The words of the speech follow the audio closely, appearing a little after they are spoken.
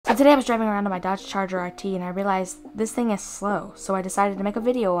So today I was driving around on my Dodge Charger RT and I realized this thing is slow. So I decided to make a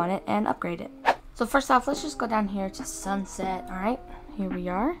video on it and upgrade it. So first off, let's just go down here to sunset. Alright, here we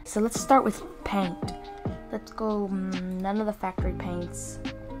are. So let's start with paint. Let's go none of the factory paints.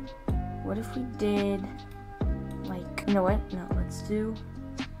 What if we did, like, you know what? No, let's do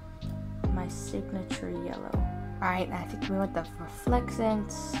my signature yellow. Alright, I think we want the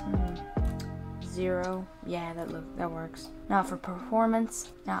reflectance. 0. Yeah, that works. Now for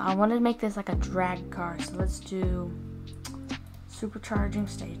performance. Now I want to make this like a drag car. So let's do supercharging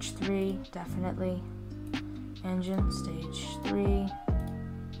stage 3, definitely. Engine stage 3.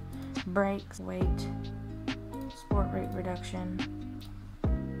 Brakes, weight, sport rate reduction.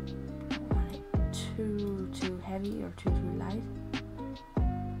 Don't want it too heavy or too light.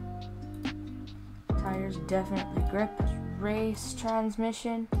 Tires, definitely grip. Race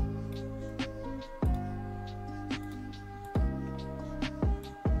transmission.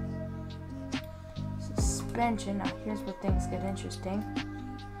 Suspension. Now here's where things get interesting.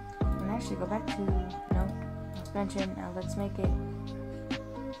 I'm gonna actually go back to no suspension. Now let's make it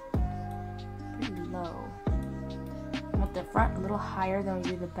pretty low. I want the front a little higher than we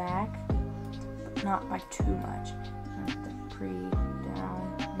do the back, but not by too much. I want the pre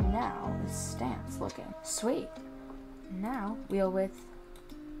down. Now the stance looking sweet. Now wheel width,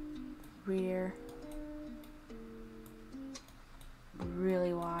 rear,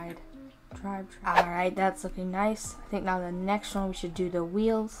 really wide. Alright, that's looking nice. I think now the next one we should do the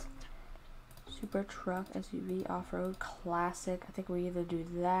wheels. Super truck, SUV, off-road, classic. I think we either do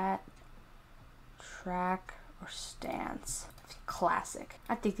that, track, or stance. Classic.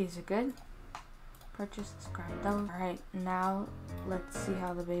 I think these are good. Purchase, subscribe those. Alright, now let's see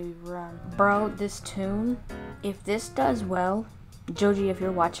how the baby runs. Bro, this tune, if this does well, Joji, if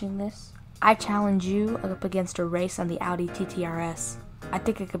you're watching this, I challenge you up against a race on the Audi TTRS. I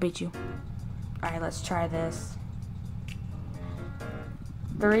think I could beat you. Alright, let's try this.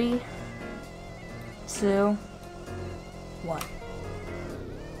 3, 2, 1.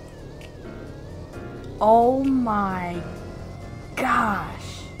 Oh my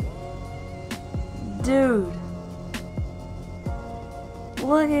gosh. Dude.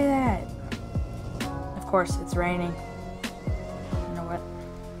 Look at that. Of course, it's raining. You know what?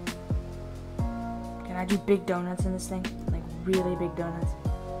 Can I do big donuts in this thing? Like really big donuts?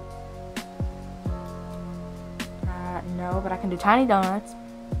 No, but I can do tiny donuts.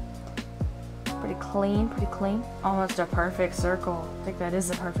 Pretty clean, pretty clean. Almost a perfect circle. I think that is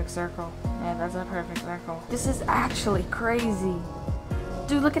a perfect circle. Yeah, that's a perfect circle. This is actually crazy.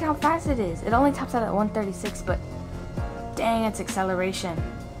 Dude, look at how fast it is. It only tops out at 136, but dang, it's acceleration.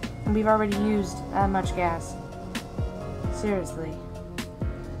 And we've already used that much gas. Seriously.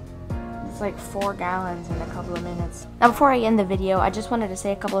 It's like 4 gallons in a couple of minutes. Now before I end the video, I just wanted to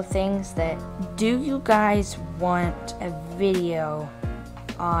say a couple of things. That do you guys want a video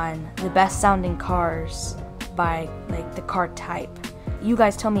on the best sounding cars by like the car type? You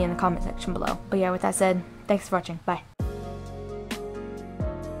guys tell me in the comment section below. But yeah, with that said, thanks for watching. Bye.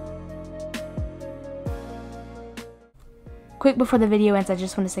 Quick before the video ends, I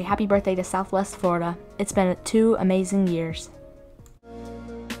just want to say happy birthday to Southwest Florida. It's been 2 amazing years.